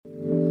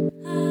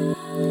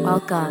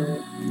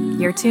Welcome.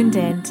 You're tuned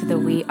in to the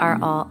We Are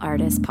All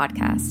Artists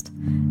podcast,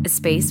 a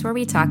space where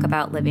we talk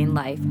about living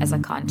life as a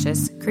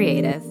conscious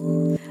creative.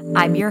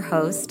 I'm your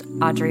host,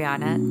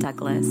 Adriana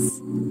Douglas.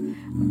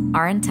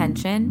 Our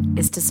intention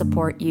is to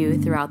support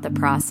you throughout the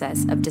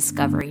process of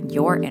discovering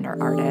your inner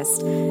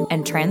artist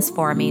and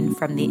transforming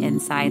from the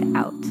inside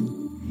out.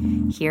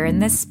 Here in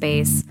this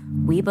space,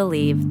 we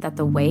believe that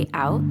the way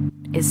out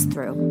is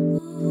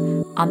through.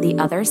 On the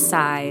other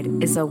side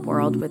is a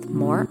world with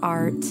more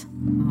art,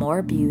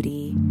 more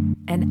beauty,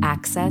 and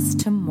access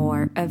to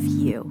more of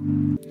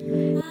you.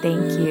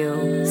 Thank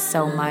you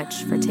so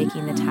much for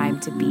taking the time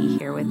to be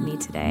here with me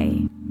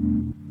today.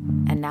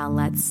 And now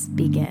let's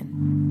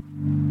begin.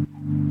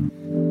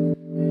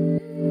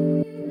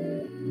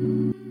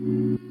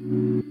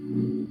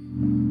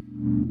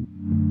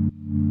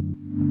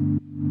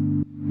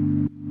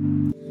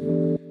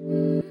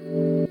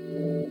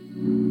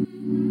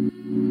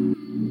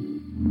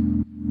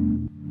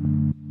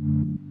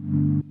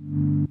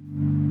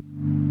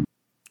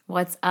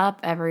 What's up,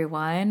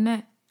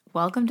 everyone?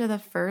 Welcome to the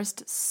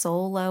first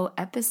solo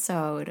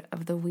episode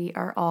of the We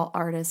Are All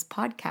Artists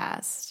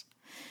podcast.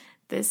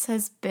 This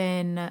has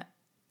been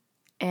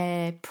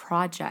a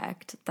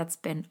project that's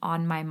been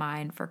on my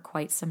mind for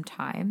quite some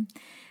time,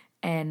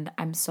 and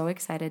I'm so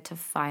excited to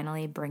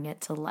finally bring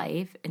it to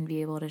life and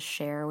be able to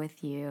share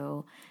with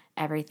you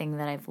everything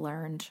that I've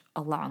learned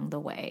along the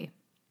way.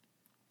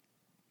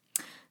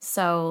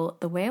 So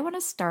the way I want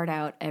to start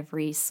out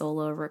every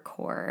solo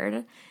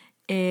record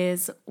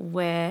is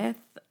with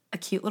a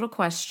cute little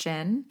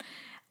question.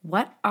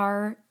 What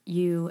are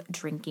you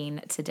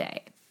drinking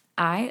today?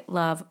 I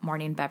love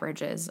morning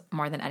beverages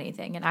more than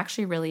anything, and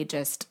actually really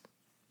just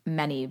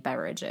many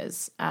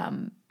beverages,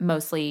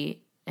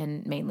 mostly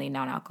and mainly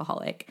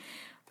non-alcoholic.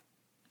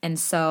 And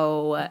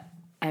so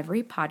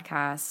every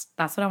podcast,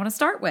 that's what I want to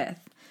start with.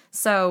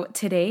 So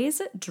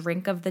today's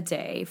drink of the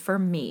day for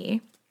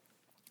me,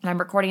 and I'm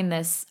recording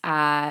this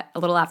a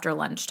little after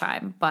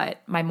lunchtime,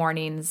 but my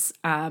mornings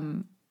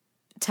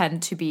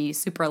tend to be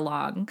super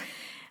long.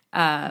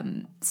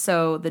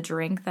 So the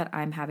drink that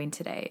I'm having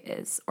today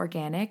is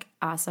Organic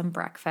Awesome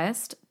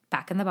Breakfast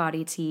Back in the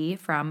Body tea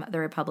from the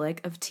Republic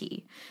of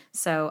Tea.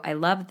 So I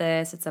love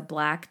this. It's a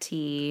black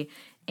tea,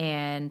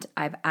 and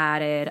I've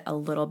added a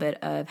little bit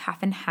of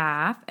half and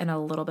half and a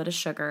little bit of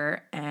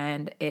sugar,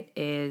 and it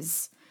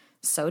is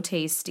so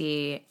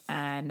tasty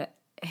and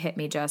hit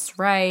me just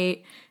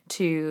right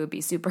to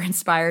be super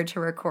inspired to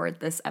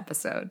record this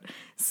episode.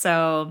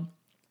 So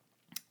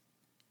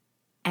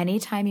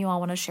anytime you all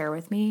want to share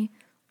with me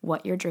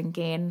what you're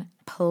drinking,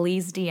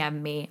 please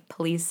DM me.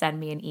 Please send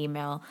me an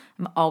email.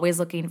 I'm always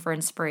looking for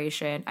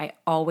inspiration. I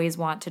always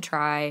want to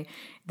try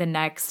the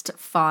next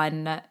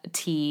fun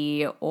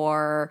tea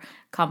or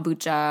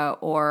kombucha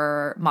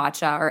or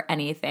matcha or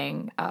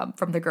anything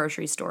from the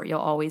grocery store. You'll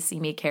always see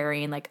me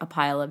carrying like a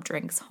pile of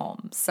drinks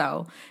home.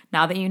 So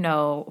now that you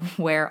know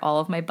where all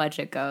of my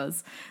budget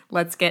goes,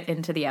 let's get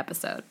into the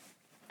episode.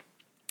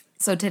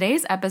 So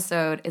today's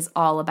episode is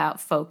all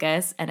about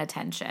focus and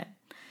attention.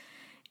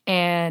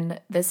 And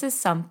this is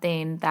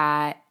something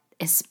that,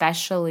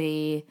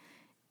 especially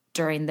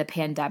during the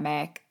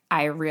pandemic,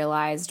 I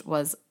realized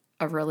was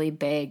a really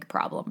big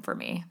problem for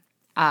me.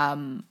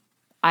 I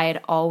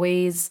had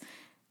always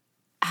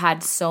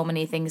had so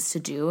many things to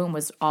do and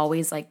was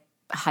always like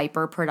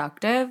hyper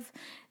productive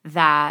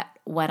that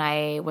when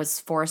I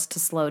was forced to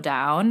slow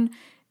down,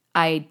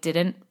 I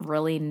didn't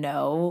really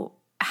know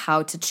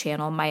how to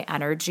channel my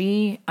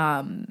energy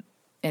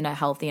in a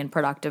healthy and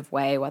productive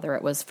way, whether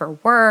it was for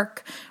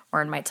work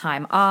or in my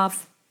time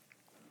off.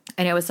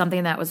 And it was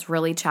something that was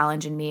really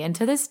challenging me, and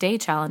to this day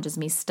challenges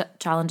me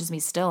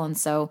still. And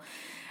so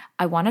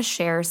I want to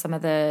share some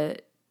of the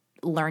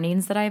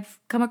learnings that I've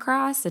come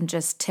across and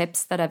just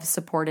tips that have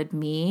supported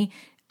me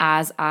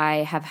as I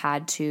have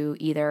had to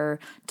either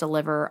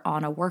deliver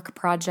on a work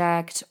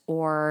project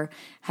or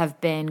have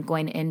been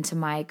going into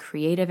my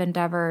creative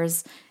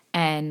endeavors,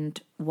 and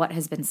what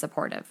has been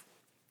supportive.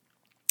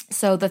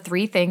 So the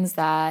three things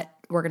that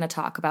we're going to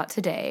talk about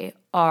today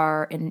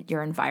are in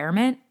your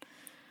environment,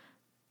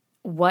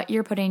 what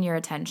you're putting your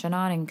attention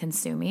on and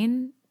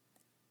consuming,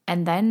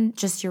 and then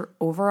just your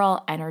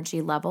overall energy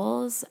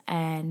levels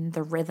and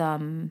the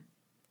rhythm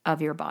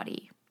of your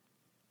body.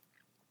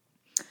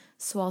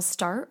 So I'll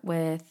start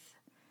with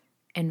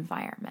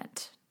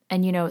environment.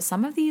 And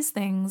some of these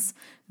things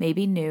may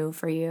be new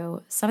for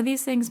you. Some of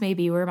these things may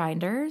be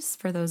reminders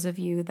for those of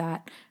you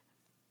that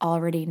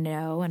already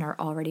know and are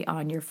already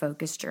on your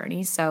focus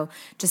journey. So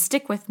just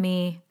stick with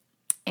me,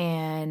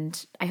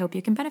 and I hope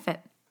you can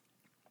benefit.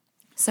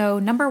 So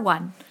number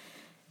one,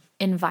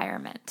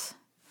 environment.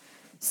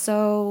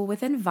 So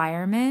with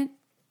environment,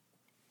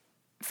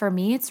 for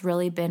me, it's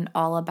really been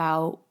all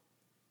about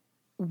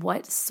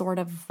what sort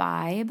of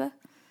vibe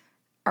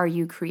are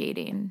you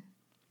creating?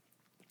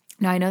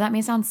 Now, I know that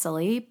may sound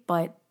silly,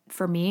 but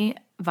for me,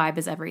 vibe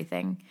is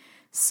everything.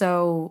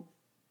 So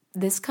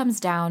this comes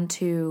down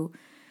to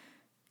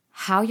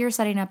how you're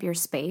setting up your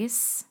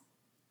space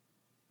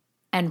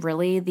and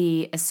really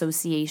the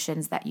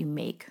associations that you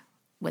make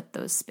with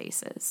those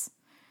spaces.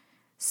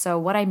 So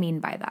what I mean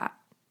by that.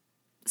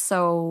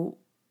 So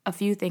a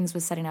few things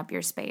with setting up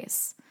your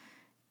space.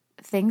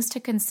 Things to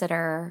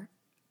consider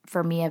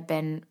for me have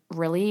been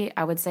really,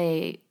 I would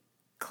say,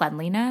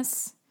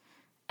 cleanliness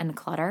and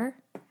clutter.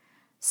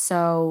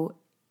 So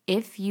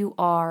if you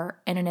are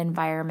in an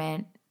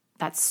environment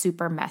that's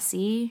super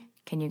messy,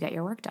 can you get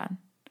your work done?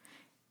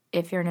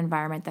 If you're in an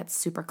environment that's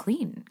super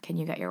clean, can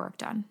you get your work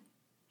done?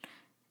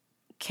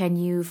 Can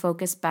you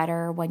focus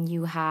better when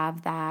you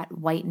have that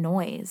white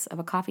noise of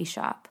a coffee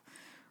shop?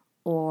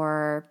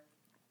 Or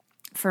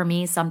for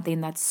me, something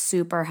that's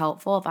super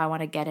helpful if I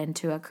want to get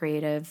into a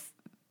creative,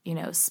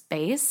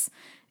 space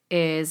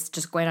is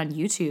just going on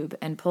YouTube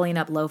and pulling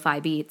up lo-fi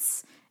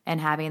beats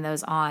and having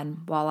those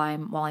on while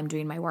I'm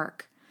doing my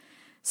work.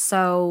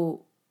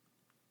 So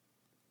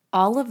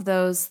all of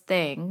those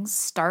things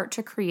start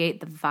to create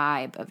the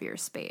vibe of your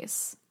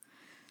space.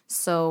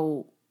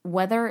 So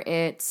whether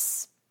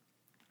it's,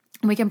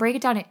 we can break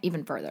it down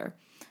even further.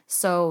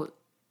 So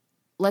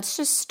let's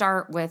just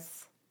start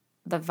with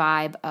the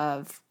vibe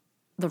of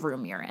the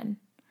room you're in.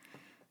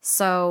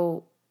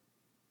 So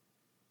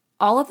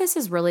all of this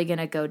is really going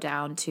to go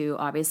down to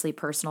obviously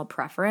personal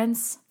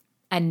preference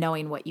and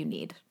knowing what you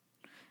need.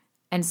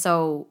 And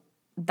so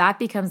that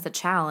becomes the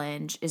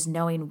challenge, is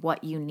knowing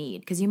what you need.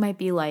 Because you might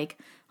be like,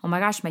 oh my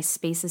gosh, my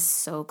space is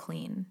so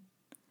clean.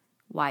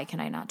 Why can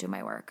I not do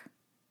my work?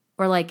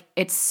 Or like,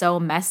 it's so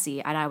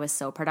messy and I was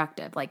so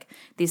productive. Like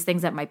these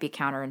things that might be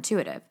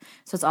counterintuitive.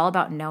 So it's all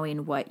about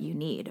knowing what you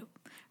need,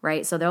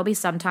 right? So there'll be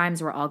some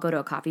times where I'll go to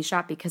a coffee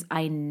shop because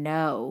I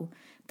know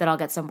that I'll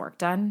get some work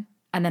done.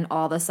 And then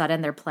all of a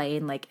sudden they're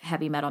playing like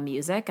heavy metal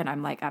music and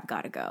I'm like, I've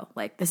got to go.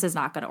 Like this is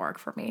not going to work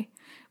for me.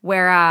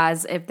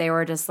 Whereas if they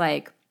were just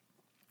like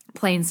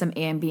playing some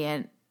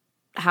ambient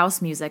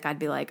house music, I'd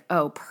be like,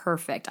 oh,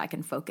 perfect. I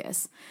can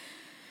focus.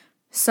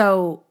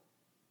 So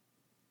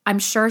I'm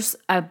sure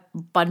a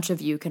bunch of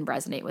you can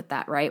resonate with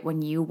that, right?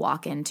 When you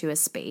walk into a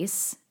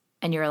space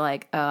and you're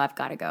like, oh, I've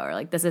got to go, or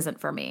like, this isn't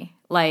for me.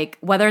 Like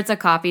whether it's a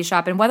coffee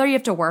shop and whether you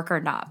have to work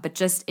or not, but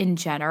just in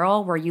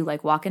general, where you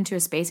like walk into a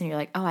space and you're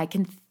like, oh, I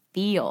can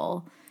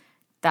feel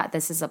that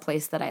this is a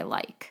place that I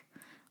like.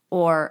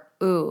 Or,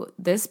 ooh,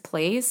 this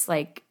place,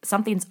 like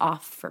something's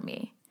off for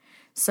me.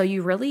 So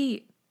you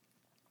really,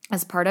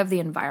 as part of the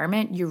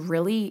environment, you're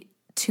really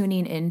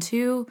tuning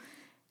into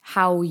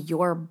how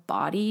your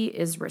body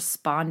is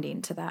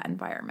responding to that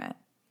environment.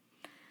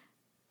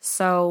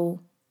 So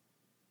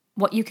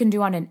what you can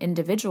do on an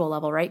individual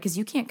level, right? Because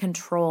you can't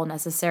control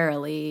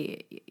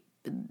necessarily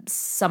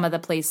some of the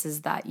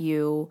places that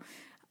you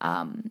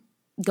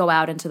go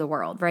out into the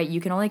world, right? You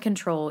can only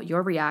control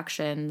your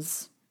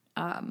reactions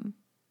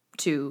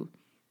to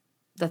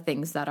the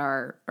things that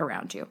are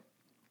around you.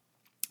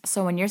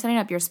 So when you're setting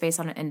up your space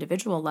on an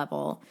individual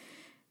level,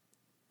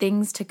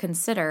 things to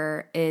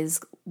consider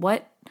is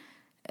what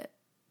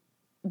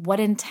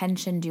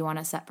intention do you want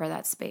to set for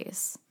that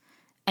space?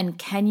 And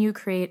can you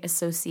create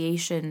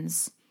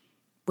associations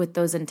with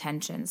those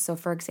intentions? So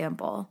for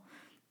example,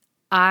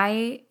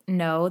 I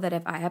know that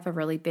if I have a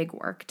really big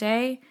work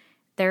day,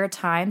 there are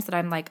times that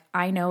I'm like,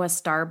 I know a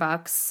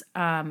Starbucks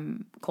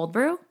cold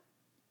brew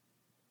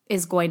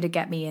is going to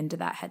get me into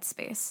that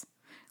headspace.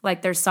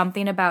 Like there's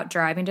something about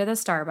driving to the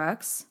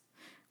Starbucks,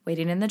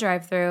 waiting in the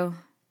drive-thru,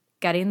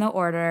 getting the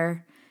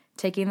order,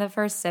 taking the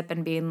first sip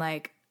and being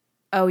like,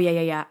 oh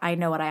yeah, I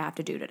know what I have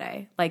to do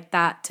today. Like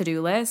that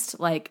to-do list,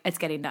 like it's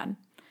getting done.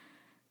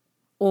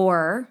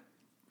 Or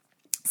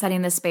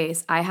setting the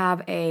space. I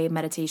have a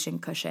meditation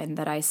cushion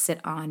that I sit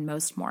on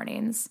most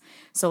mornings.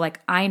 So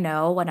like I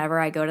know whenever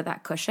I go to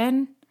that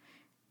cushion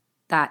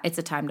that it's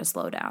a time to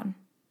slow down.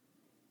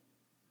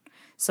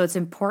 So it's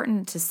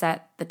important to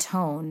set the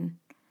tone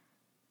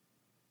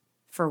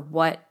for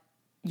what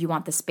you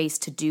want the space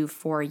to do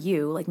for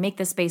you. Like make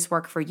the space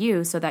work for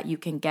you so that you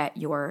can get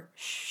your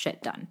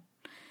shit done.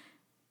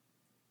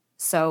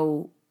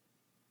 So,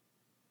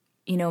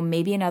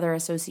 maybe another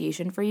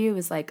association for you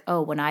is like,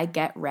 oh, when I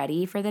get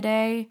ready for the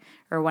day,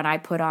 or when I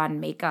put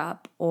on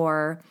makeup,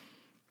 or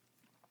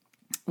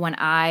when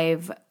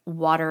I've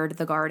watered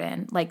the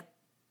garden, like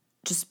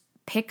just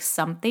pick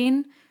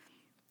something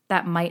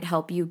that might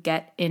help you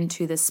get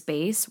into the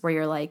space where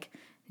you're like,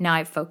 now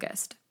I've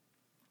focused.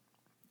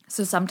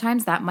 So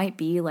sometimes that might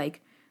be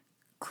like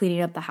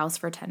cleaning up the house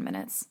for 10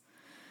 minutes.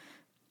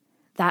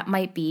 That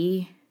might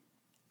be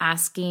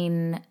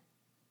asking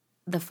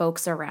the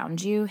folks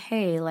around you,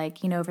 hey, like,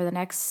 for the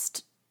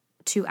next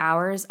 2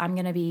 hours, I'm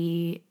going to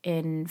be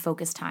in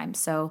focus time,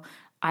 so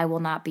I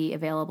will not be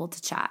available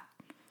to chat.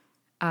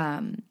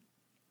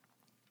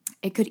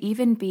 It could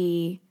even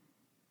be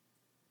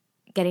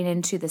getting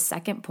into the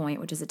second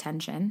point, which is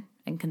attention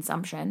and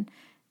consumption.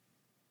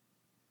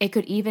 It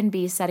could even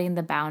be setting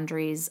the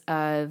boundaries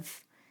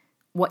of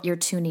what you're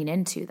tuning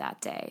into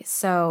that day.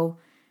 So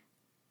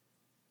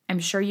I'm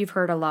sure you've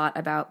heard a lot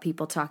about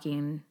people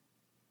talking,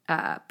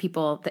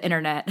 the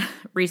internet,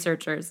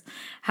 researchers,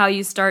 how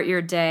you start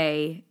your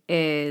day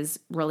is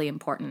really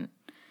important.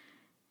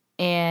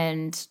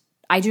 And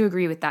I do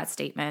agree with that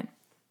statement.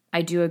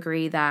 I do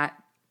agree that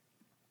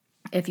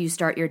if you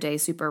start your day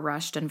super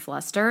rushed and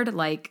flustered,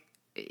 like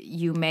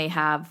you may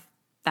have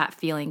that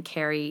feeling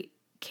carry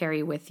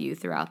with you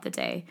throughout the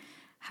day.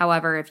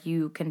 However, if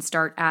you can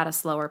start at a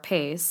slower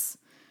pace,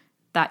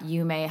 that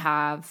you may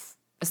have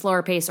a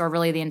slower pace, or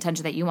really the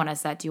intention that you want to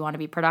set. Do you want to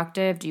be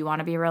productive? Do you want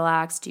to be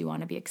relaxed? Do you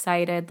want to be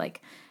excited?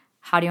 Like,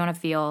 how do you want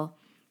to feel?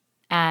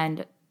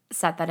 And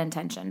set that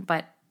intention.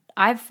 But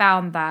I've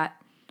found that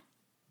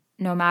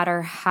no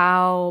matter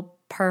how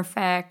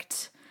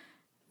perfect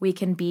we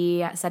can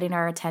be at setting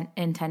our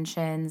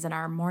intentions and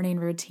our morning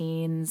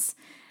routines,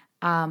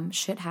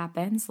 shit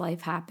happens,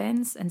 life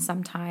happens. And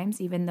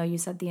sometimes, even though you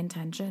set the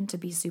intention to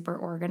be super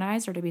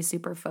organized or to be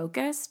super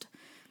focused,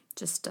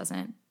 just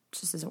isn't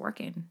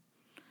working.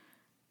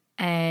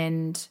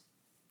 And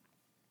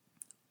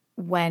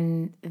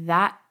when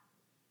that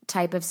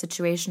type of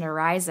situation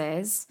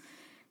arises,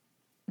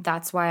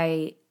 that's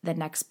why the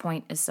next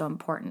point is so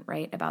important,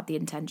 right? About the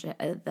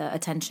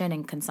attention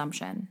and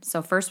consumption.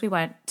 So first we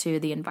went to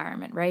the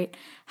environment, right?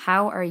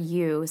 How are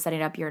you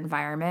setting up your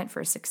environment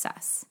for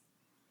success?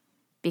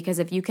 Because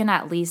if you can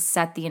at least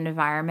set the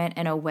environment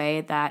in a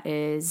way that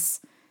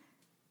is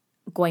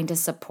going to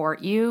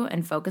support you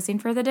and focusing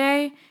for the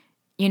day,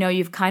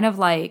 you've kind of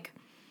like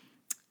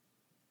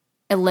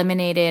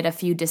eliminated a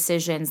few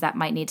decisions that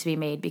might need to be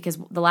made, because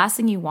the last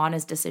thing you want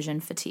is decision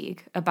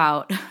fatigue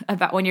about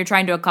when you're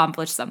trying to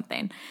accomplish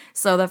something.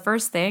 So the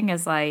first thing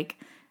is like,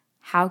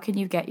 how can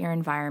you get your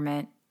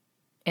environment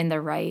in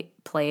the right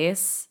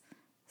place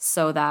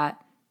so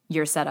that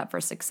you're set up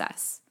for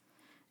success?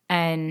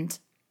 And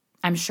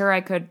I'm sure I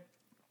could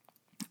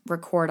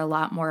record a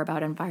lot more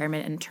about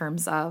environment in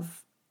terms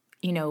of,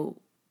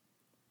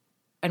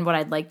 and what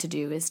I'd like to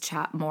do is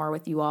chat more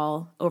with you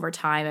all over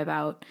time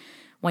about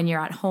when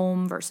you're at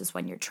home versus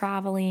when you're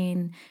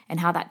traveling and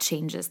how that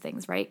changes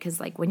things, right?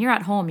 Because like when you're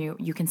at home,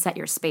 you can set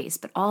your space,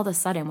 but all of a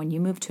sudden when you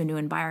move to a new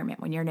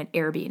environment, when you're in an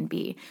Airbnb,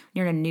 when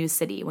you're in a new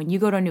city, when you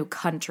go to a new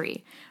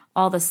country,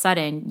 all of a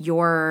sudden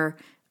your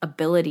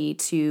ability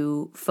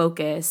to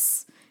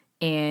focus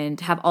and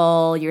have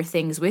all your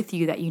things with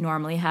you that you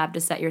normally have to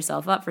set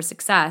yourself up for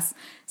success,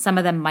 some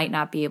of them might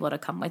not be able to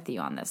come with you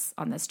on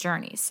this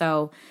journey.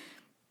 So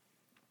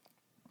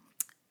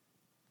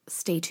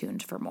stay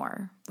tuned for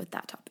more with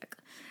that topic.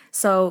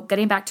 So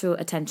getting back to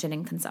attention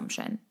and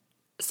consumption.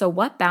 So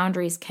what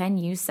boundaries can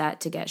you set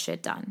to get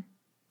shit done?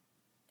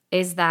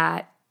 Is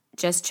that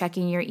just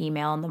checking your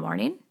email in the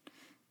morning?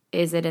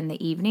 Is it in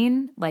the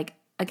evening? Like,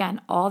 again,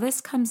 all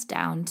this comes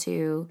down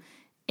to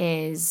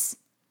is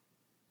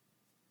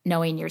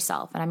knowing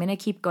yourself. And I'm going to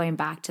keep going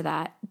back to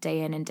that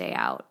day in and day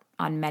out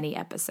on many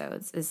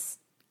episodes. Is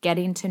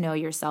getting to know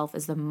yourself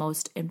is the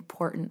most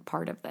important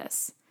part of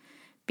this.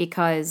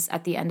 Because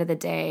at the end of the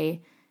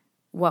day,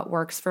 what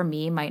works for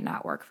me might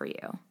not work for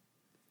you.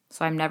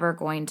 So I'm never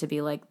going to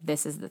be like,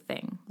 this is the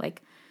thing.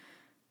 Like,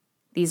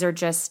 these are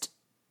just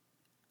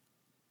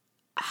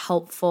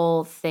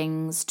helpful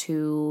things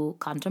to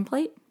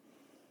contemplate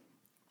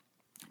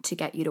to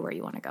get you to where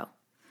you want to go.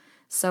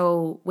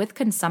 So with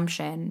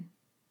consumption,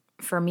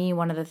 for me,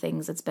 one of the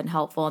things that's been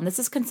helpful, and this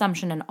is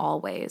consumption in all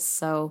ways.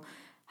 So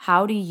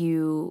how do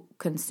you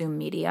consume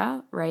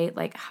media, right?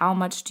 Like, how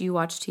much do you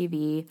watch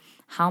TV?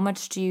 How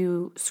much do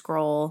you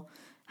scroll?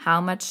 How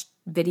many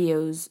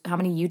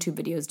YouTube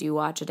videos do you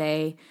watch a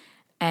day?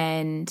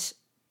 And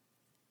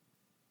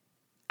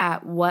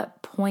at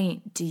what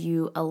point do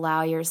you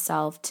allow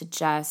yourself to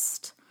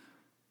just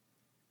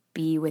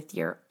be with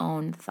your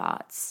own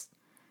thoughts?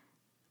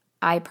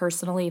 I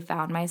personally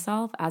found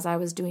myself as I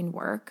was doing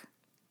work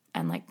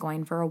and like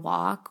going for a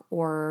walk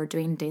or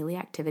doing daily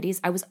activities,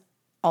 I was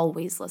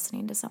always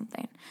listening to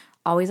something.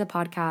 Always a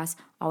podcast,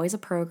 always a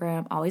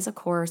program, always a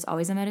course,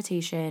 always a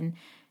meditation.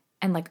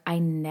 And like I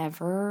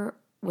never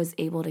was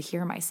able to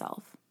hear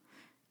myself.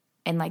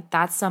 And like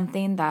that's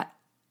something that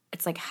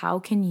it's like, how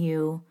can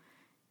you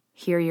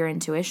hear your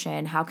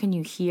intuition? How can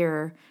you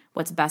hear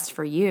what's best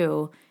for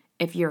you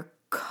if you're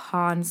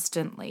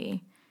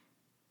constantly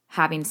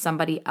having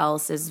somebody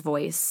else's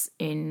voice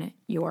in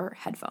your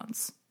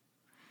headphones?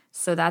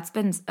 So that's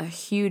been a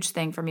huge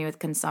thing for me with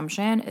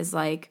consumption is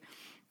like,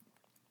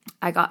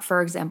 I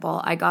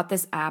got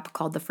this app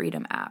called the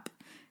Freedom app,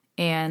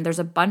 and there's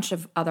a bunch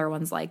of other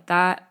ones like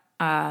that.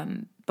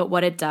 But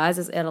what it does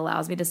is it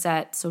allows me to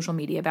set social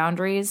media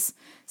boundaries.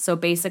 So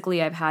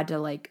basically I've had to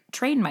like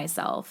train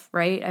myself,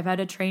 right? I've had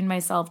to train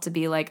myself to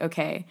be like,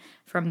 okay,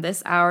 from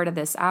this hour to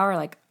this hour,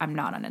 like I'm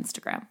not on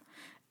Instagram.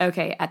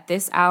 Okay, at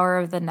this hour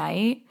of the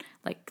night,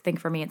 like think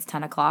for me, it's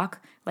 10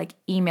 o'clock, like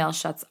email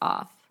shuts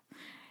off.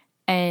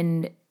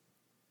 And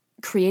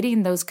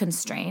creating those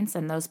constraints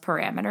and those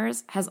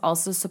parameters has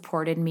also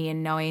supported me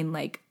in knowing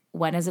like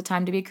when is it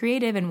time to be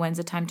creative and when's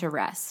it time to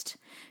rest.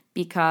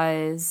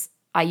 Because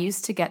I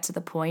used to get to the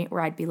point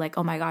where I'd be like,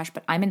 oh my gosh,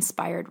 but I'm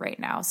inspired right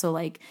now. So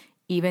like,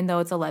 even though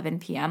it's 11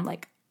 p.m.,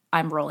 like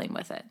I'm rolling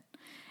with it.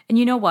 And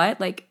you know what?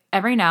 Like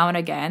every now and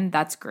again,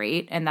 that's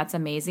great and that's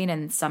amazing.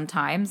 And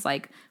sometimes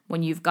like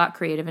when you've got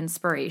creative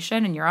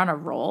inspiration and you're on a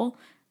roll,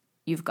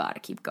 you've got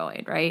to keep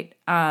going, right?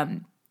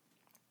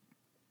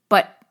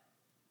 But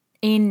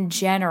in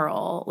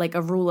general, like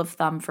a rule of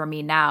thumb for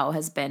me now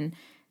has been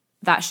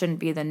that shouldn't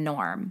be the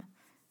norm.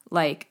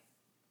 Like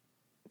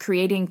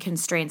creating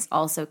constraints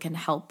also can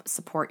help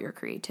support your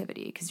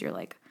creativity because you're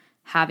like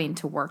having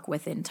to work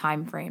within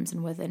time frames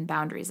and within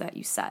boundaries that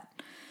you set.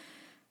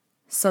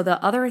 So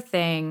the other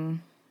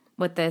thing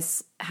with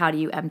this, how do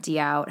you empty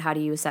out? How do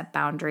you set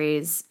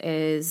boundaries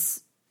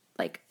is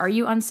like, are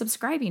you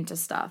unsubscribing to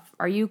stuff?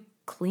 Are you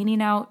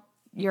cleaning out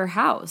your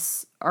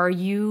house? Are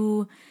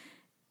you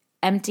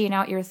emptying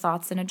out your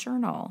thoughts in a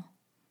journal?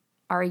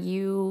 Are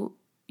you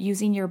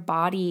using your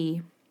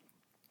body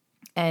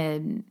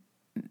and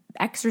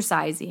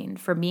exercising?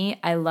 For me,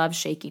 I love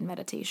shaking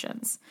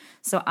meditations.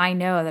 So I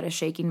know that a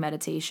shaking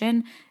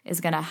meditation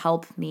is going to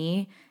help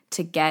me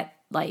to get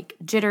like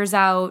jitters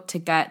out, to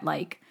get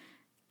like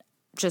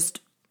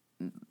just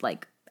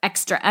like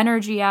extra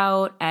energy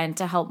out, and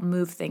to help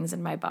move things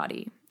in my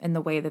body in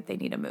the way that they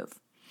need to move.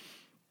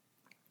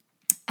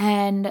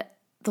 And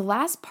the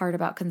last part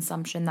about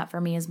consumption that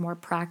for me is more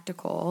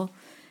practical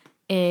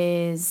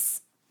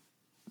is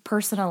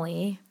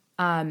personally,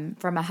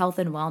 from a health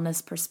and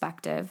wellness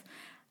perspective,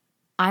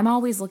 I'm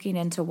always looking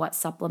into what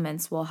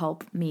supplements will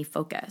help me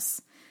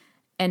focus.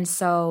 And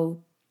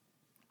so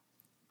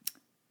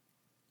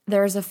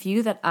there's a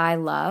few that I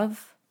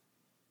love,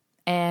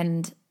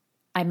 and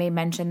I may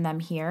mention them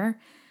here.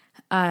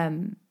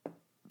 But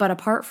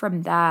apart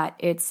from that,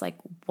 it's like,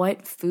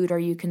 what food are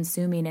you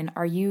consuming, and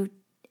are you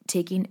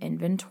taking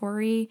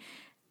inventory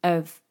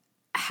of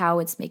how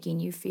it's making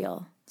you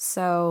feel?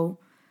 So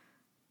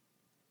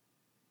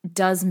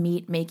does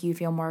meat make you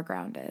feel more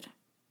grounded?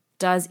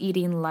 Does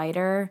eating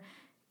lighter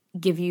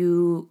give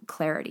you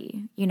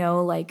clarity? You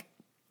know, like,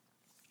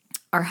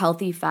 are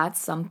healthy fats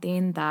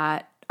something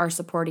that are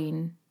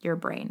supporting your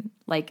brain?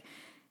 Like,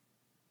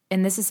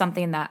 and this is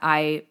something that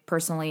I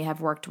personally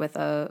have worked with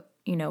a,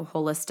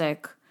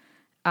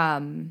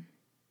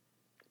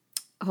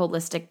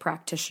 holistic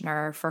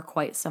practitioner for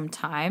quite some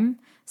time.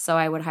 So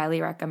I would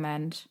highly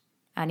recommend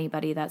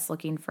anybody that's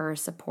looking for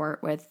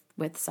support with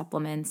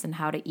supplements and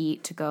how to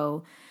eat to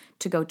go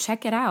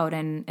check it out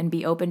and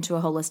be open to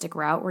a holistic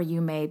route where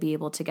you may be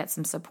able to get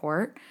some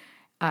support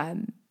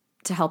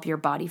to help your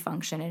body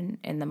function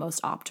in the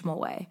most optimal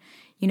way.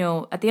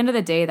 At the end of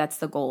the day, that's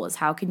the goal, is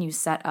how can you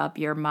set up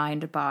your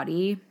mind,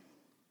 body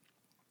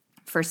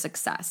for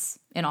success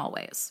in all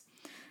ways,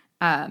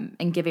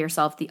 and give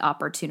yourself the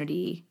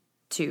opportunity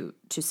to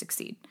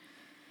succeed.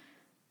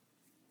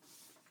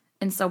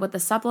 And so with the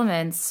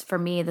supplements, for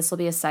me, this will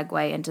be a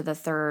segue into the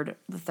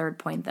third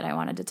point that I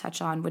wanted to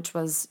touch on, which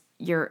was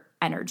your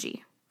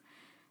energy.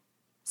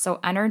 So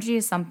energy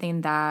is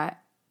something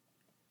that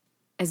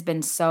has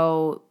been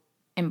so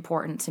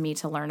important to me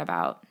to learn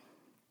about.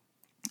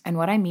 And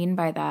what I mean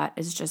by that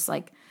is just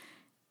like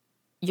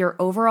your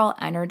overall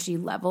energy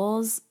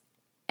levels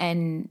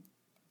and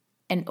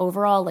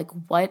overall like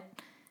what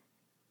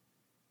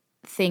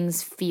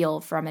things feel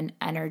from an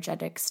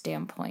energetic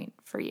standpoint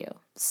for you.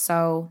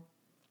 So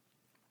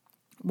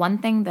one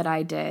thing that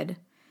I did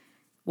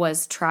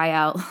was try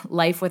out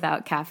life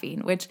without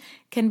caffeine, which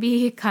can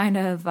be kind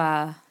of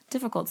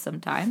difficult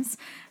sometimes.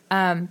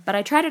 But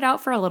I tried it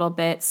out for a little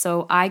bit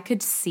so I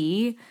could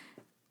see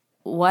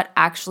what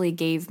actually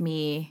gave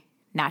me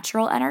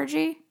natural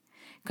energy.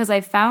 Because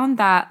I found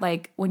that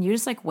like when you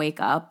just like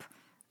wake up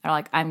or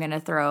like I'm going to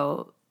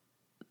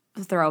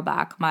throw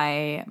back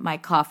my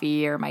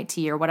coffee or my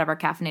tea or whatever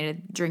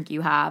caffeinated drink you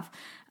have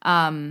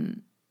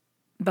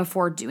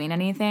before doing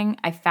anything,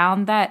 I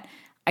found that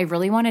I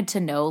really wanted to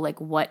know like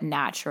what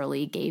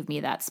naturally gave me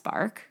that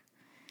spark.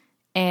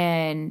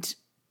 And,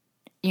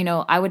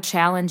 I would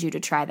challenge you to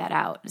try that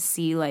out.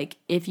 See like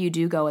if you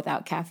do go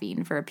without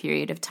caffeine for a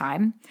period of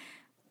time,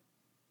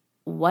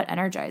 what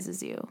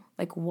energizes you?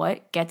 Like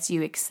what gets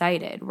you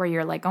excited where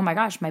you're like, oh my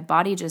gosh, my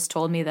body just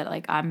told me that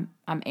like I'm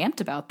amped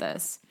about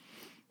this.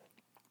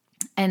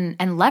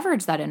 And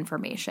leverage that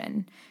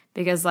information,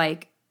 because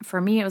like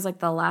for me, it was like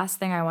the last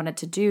thing I wanted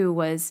to do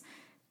was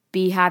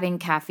be having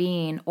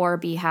caffeine or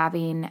be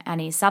having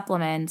any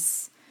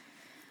supplements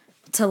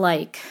to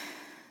like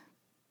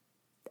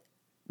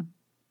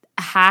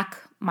hack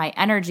my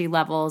energy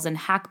levels and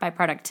hack my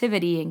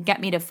productivity and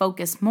get me to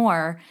focus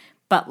more,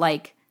 but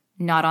like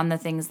not on the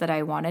things that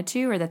I wanted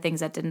to or the things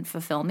that didn't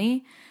fulfill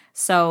me.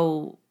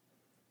 So,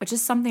 which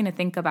is something to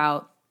think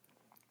about.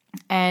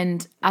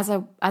 And as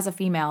a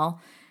female,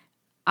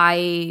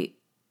 I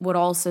would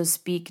also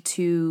speak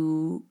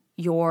to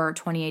your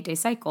 28-day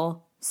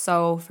cycle.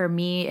 So for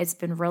me, it's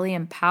been really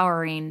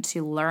empowering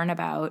to learn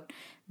about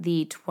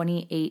the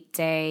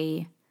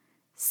 28-day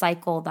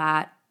cycle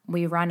that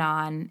we run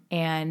on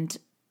and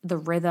the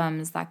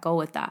rhythms that go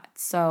with that.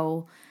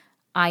 So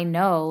I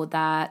know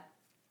that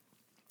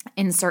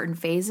in certain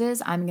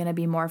phases, I'm going to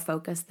be more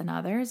focused than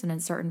others. And in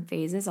certain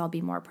phases, I'll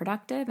be more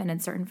productive. And in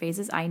certain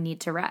phases, I need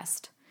to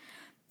rest.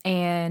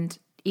 And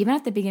even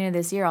at the beginning of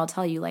this year, I'll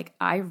tell you, like,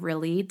 I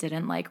really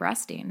didn't like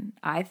resting.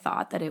 I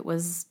thought that it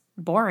was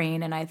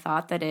boring and I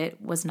thought that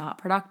it was not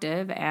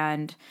productive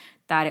and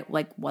that it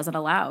like wasn't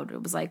allowed.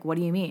 It was like, what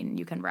do you mean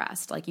you can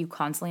rest? Like you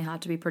constantly have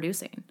to be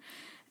producing.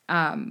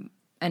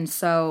 And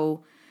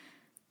so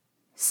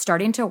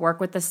starting to work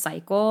with the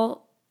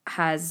cycle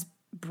has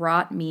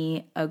brought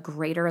me a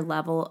greater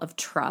level of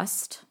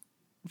trust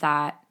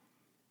that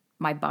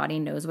my body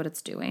knows what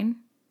it's doing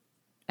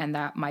and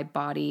that my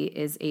body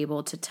is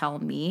able to tell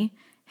me,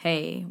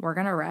 hey, we're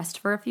going to rest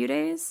for a few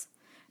days.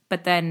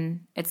 But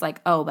then it's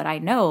like, oh, but I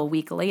know a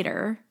week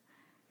later,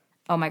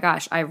 oh my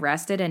gosh, I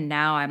rested and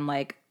now I'm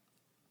like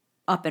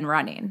up and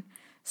running.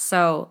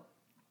 So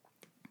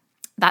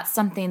that's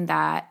something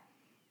that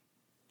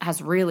has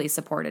really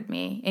supported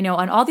me, and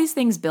all these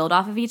things build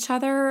off of each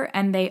other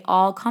and they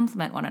all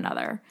complement one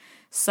another.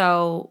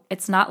 So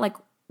it's not like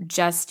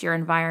just your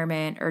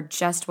environment or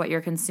just what you're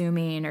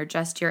consuming or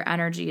just your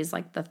energy is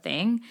like the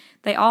thing.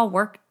 They all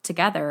work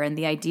together. And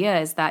the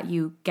idea is that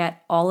you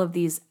get all of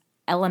these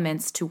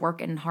elements to work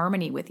in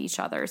harmony with each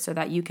other so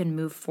that you can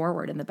move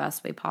forward in the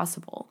best way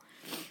possible.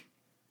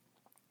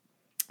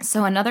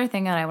 So another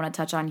thing that I want to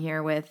touch on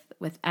here with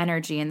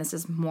energy, and this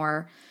is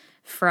more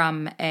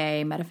from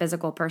a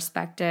metaphysical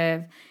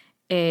perspective,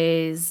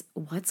 is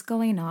what's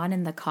going on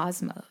in the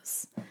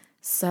cosmos.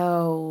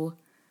 So,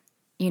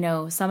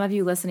 some of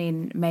you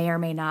listening may or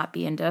may not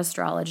be into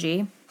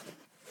astrology.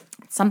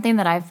 Something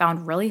that I've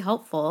found really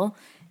helpful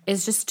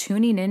is just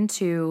tuning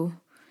into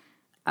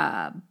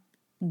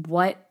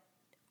what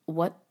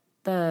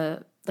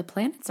the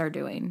planets are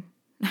doing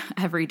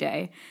every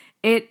day.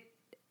 It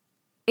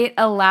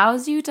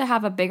allows you to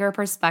have a bigger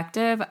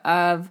perspective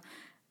of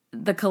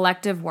the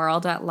collective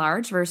world at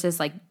large versus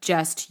like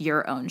just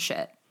your own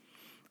shit.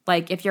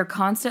 Like if you're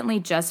constantly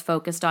just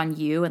focused on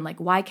you and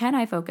like, why can't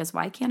I focus?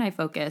 Why can't I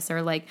focus?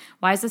 Or like,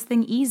 why is this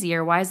thing easy?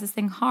 Or why is this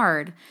thing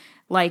hard?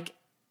 Like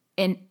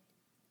in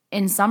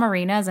some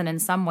arenas and in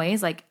some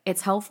ways, like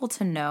it's helpful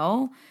to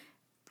know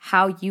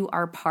how you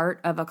are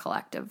part of a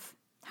collective,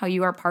 how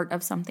you are part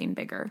of something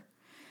bigger.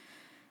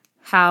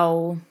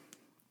 And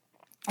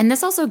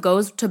this also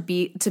goes to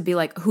be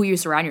like who you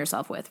surround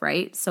yourself with,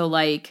 right? So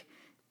like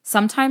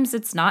sometimes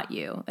it's not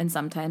you and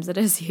sometimes it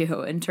is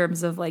you in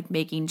terms of like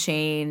making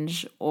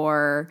change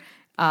or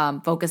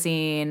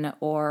focusing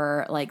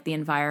or like the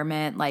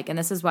environment. Like, and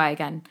this is why,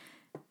 again,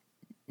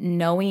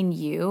 knowing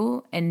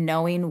you and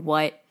knowing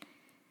what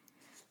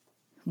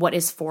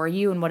is for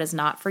you and what is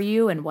not for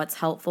you and what's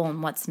helpful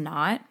and what's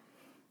not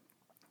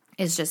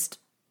is just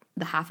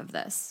the half of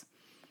this.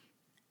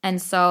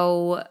 And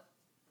so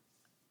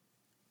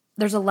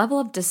there's a level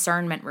of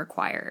discernment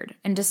required.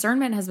 And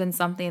discernment has been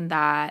something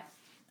that,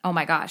 oh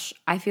my gosh,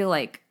 I feel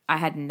like I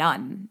had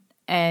none.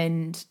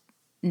 And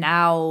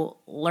now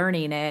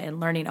learning it and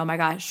learning, oh my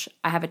gosh,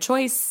 I have a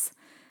choice.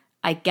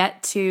 I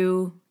get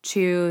to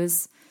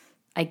choose.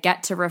 I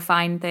get to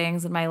refine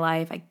things in my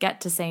life. I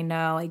get to say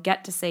no. I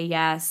get to say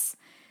yes.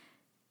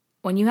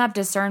 When you have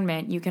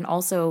discernment, you can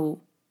also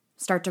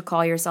start to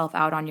call yourself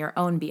out on your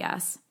own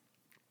BS.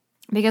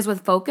 Because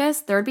with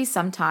focus, there would be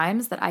some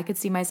times that I could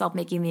see myself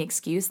making the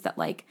excuse that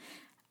like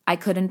I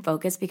couldn't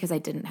focus because I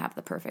didn't have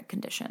the perfect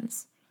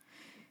conditions.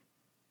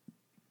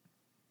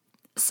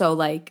 So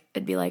like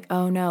it'd be like,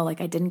 oh no,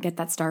 like I didn't get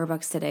that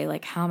Starbucks today.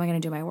 Like how am I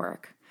going to do my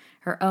work?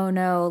 Or oh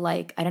no,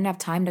 like I didn't have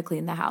time to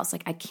clean the house.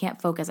 Like I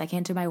can't focus. I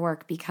can't do my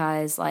work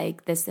because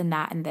like this and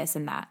that and this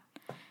and that.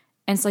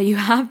 And so you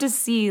have to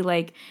see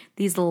like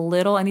these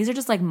little, and these are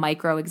just like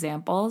micro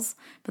examples,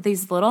 but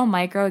these little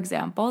micro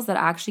examples that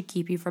actually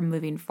keep you from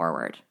moving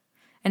forward.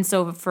 And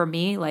so for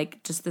me,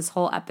 like just this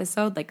whole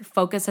episode, like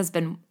focus has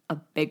been a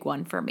big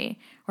one for me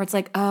where it's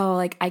like, oh,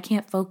 like I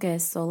can't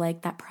focus. So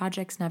like that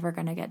project's never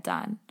going to get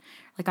done.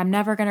 Like I'm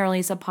never going to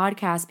release a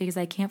podcast because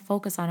I can't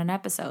focus on an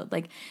episode.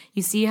 Like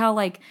you see how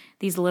like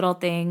these little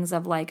things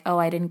of like, oh,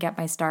 I didn't get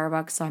my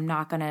Starbucks, so I'm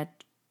not going to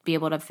be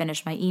able to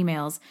finish my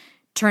emails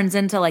turns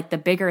into like the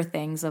bigger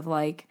things of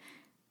like,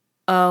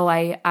 oh,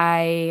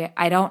 I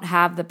don't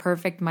have the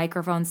perfect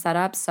microphone set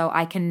up, so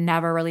I can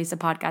never release a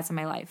podcast in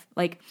my life.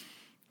 Like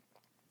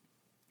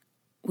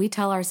we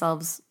tell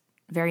ourselves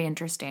very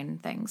interesting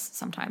things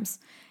sometimes.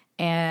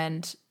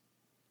 And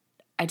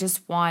I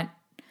just want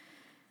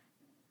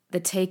the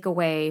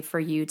takeaway for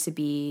you to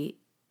be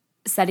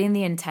setting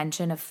the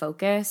intention of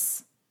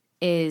focus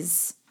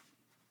is,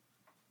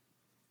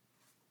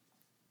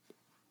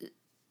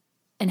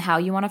 and how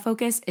you want to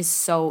focus is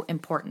so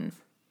important.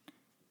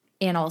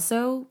 And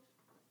also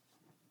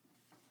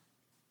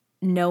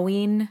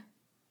knowing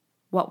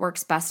what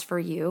works best for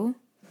you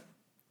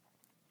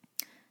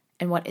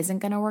and what isn't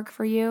going to work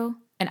for you,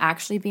 and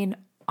actually being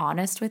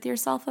honest with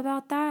yourself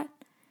about that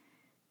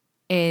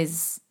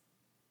is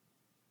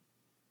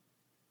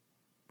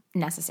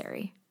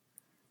necessary.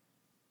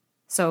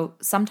 So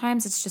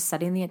sometimes it's just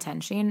setting the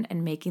intention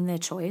and making the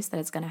choice that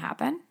it's going to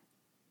happen.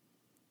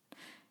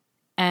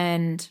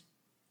 And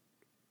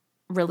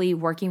really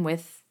working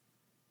with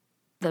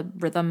the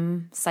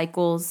rhythm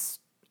cycles,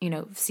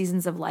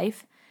 seasons of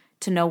life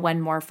to know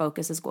when more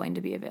focus is going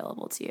to be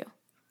available to you.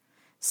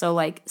 So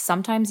like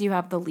sometimes you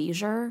have the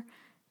leisure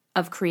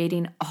of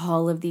creating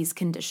all of these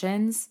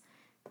conditions.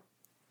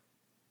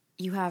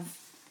 You have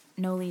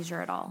no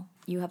leisure at all.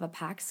 You have a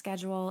packed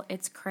schedule,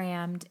 it's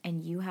crammed,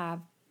 and you have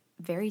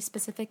very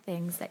specific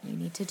things that you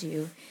need to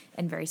do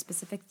and very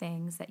specific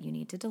things that you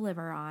need to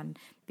deliver on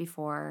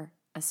before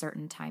a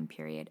certain time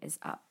period is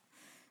up.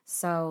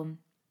 So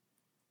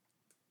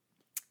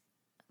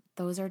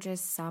those are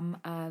just some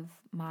of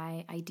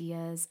my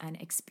ideas and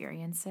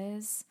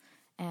experiences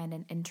and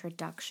an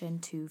introduction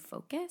to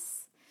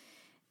focus.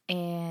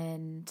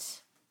 And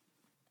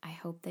I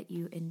hope that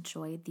you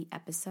enjoyed the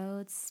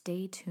episode.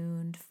 Stay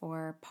tuned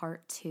for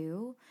part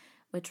 2,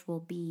 which will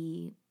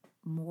be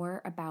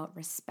more about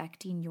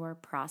respecting your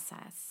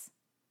process,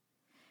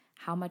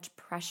 how much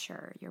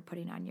pressure you're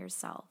putting on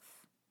yourself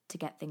to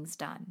get things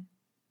done,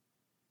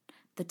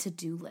 the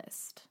to-do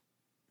list,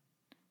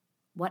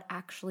 what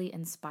actually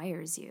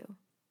inspires you,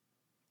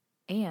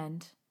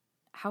 and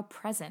how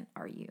present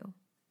are you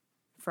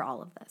for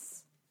all of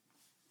this.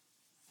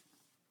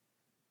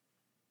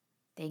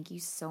 Thank you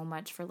so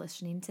much for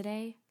listening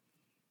today,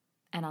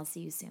 and I'll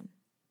see you soon.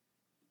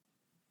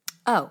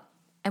 Oh,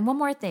 and one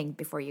more thing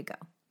before you go.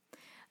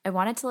 I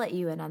wanted to let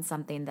you in on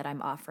something that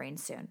I'm offering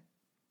soon.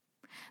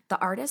 The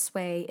Artist's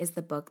Way is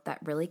the book that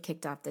really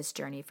kicked off this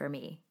journey for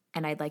me,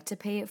 and I'd like to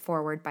pay it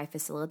forward by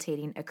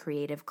facilitating a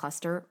creative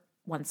cluster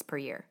once per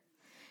year.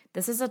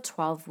 This is a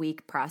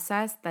 12-week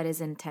process that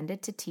is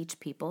intended to teach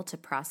people to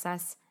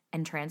process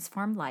and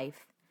transform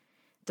life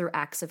through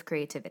acts of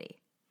creativity.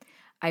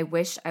 I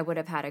wish I would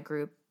have had a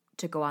group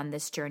to go on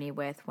this journey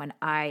with when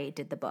I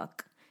did the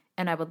book,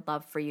 and I would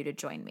love for you to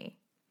join me.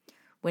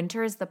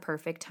 Winter is the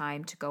perfect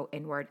time to go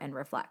inward and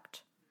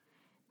reflect.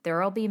 There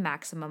will be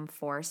maximum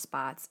 4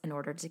 spots in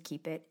order to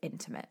keep it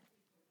intimate.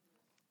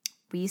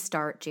 We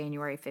start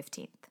January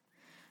 15th.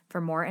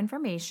 For more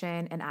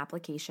information and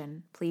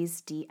application,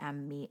 please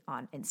DM me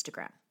on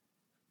Instagram.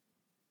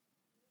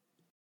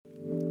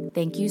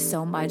 Thank you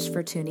so much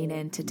for tuning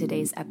in to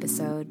today's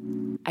episode.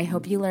 I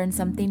hope you learned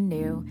something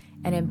new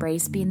and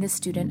embrace being the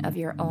student of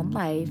your own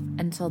life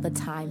until the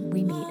time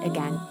we meet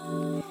again.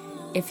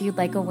 If you'd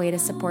like a way to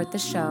support the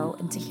show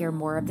and to hear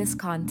more of this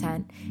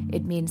content,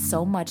 it means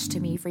so much to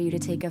me for you to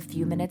take a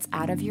few minutes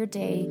out of your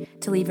day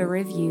to leave a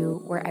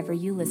review wherever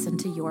you listen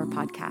to your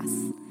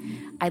podcasts.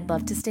 I'd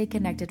love to stay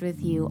connected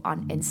with you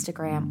on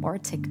Instagram or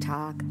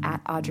TikTok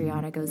at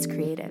Adriana Goes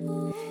Creative.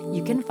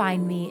 You can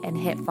find me and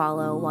hit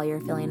follow while you're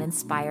feeling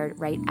inspired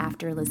right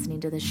after listening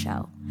to the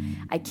show.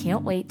 I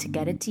can't wait to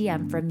get a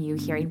DM from you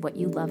hearing what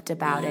you loved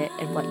about it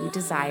and what you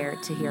desire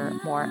to hear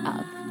more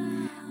of.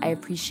 I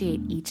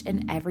appreciate each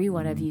and every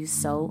one of you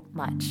so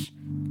much.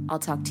 I'll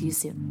talk to you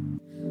soon.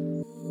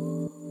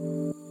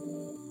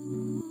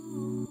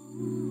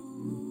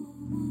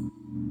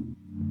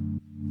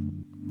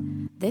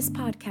 This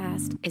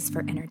podcast is for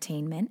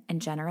entertainment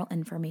and general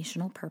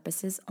informational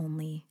purposes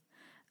only.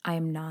 I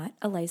am not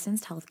a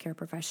licensed healthcare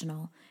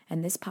professional,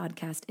 and this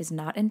podcast is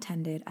not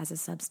intended as a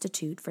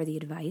substitute for the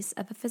advice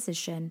of a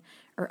physician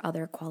or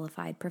other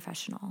qualified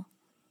professional.